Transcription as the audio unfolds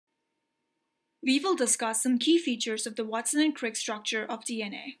We will discuss some key features of the Watson and Crick structure of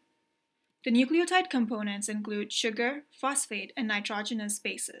DNA. The nucleotide components include sugar, phosphate, and nitrogenous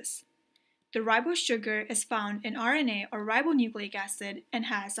bases. The ribose sugar is found in RNA or ribonucleic acid and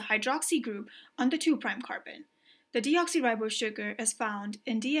has a hydroxy group on the 2' carbon. The deoxyribose sugar is found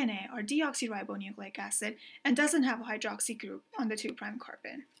in DNA or deoxyribonucleic acid and doesn't have a hydroxy group on the 2'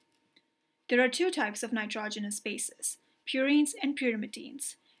 carbon. There are two types of nitrogenous bases, purines and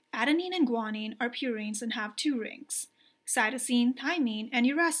pyrimidines. Adenine and guanine are purines and have 2 rings. Cytosine, thymine, and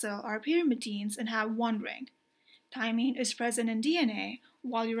uracil are pyrimidines and have 1 ring. Thymine is present in DNA,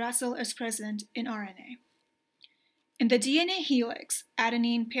 while uracil is present in RNA. In the DNA helix,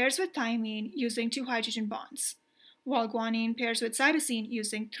 adenine pairs with thymine using 2 hydrogen bonds, while guanine pairs with cytosine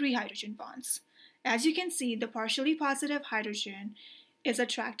using 3 hydrogen bonds. As you can see, the partially positive hydrogen is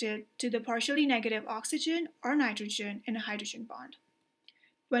attracted to the partially negative oxygen or nitrogen in a hydrogen bond.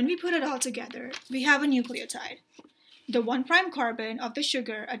 When we put it all together, we have a nucleotide. The 1' carbon of the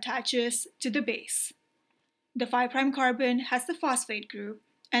sugar attaches to the base. The 5' carbon has the phosphate group,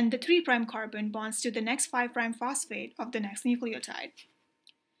 and the 3' carbon bonds to the next 5' phosphate of the next nucleotide.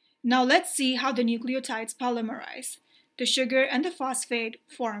 Now let's see how the nucleotides polymerize. The sugar and the phosphate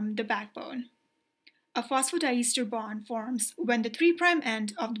form the backbone. A phosphodiester bond forms when the 3'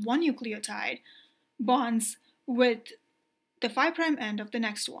 end of one nucleotide bonds with the 5' end of the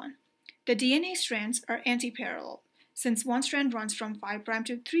next one. The DNA strands are antiparallel, since one strand runs from 5'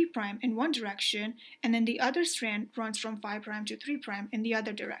 to 3' in one direction, and then the other strand runs from 5' to 3' in the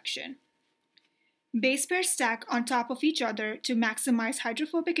other direction. Base pairs stack on top of each other to maximize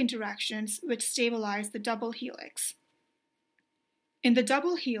hydrophobic interactions, which stabilize the double helix. In the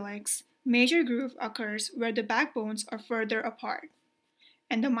double helix, major groove occurs where the backbones are further apart,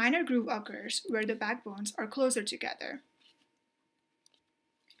 and the minor groove occurs where the backbones are closer together.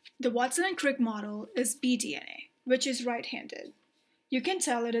 The Watson and Crick model is bDNA, which is right-handed. You can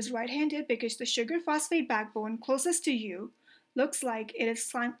tell it is right-handed because the sugar-phosphate backbone closest to you looks like it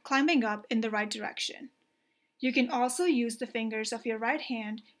is climbing up in the right direction. You can also use the fingers of your right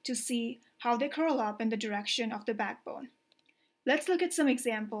hand to see how they curl up in the direction of the backbone. Let's look at some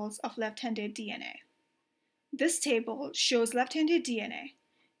examples of left-handed DNA. This table shows left-handed DNA.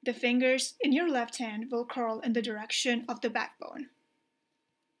 The fingers in your left hand will curl in the direction of the backbone.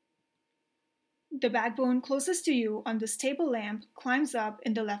 The backbone closest to you on this table lamp climbs up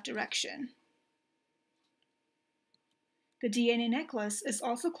in the left direction. The DNA necklace is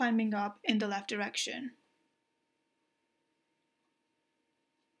also climbing up in the left direction.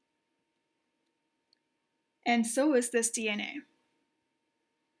 And so is this DNA.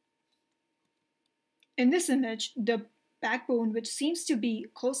 In this image, the backbone which seems to be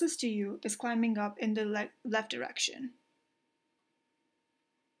closest to you is climbing up in the left direction.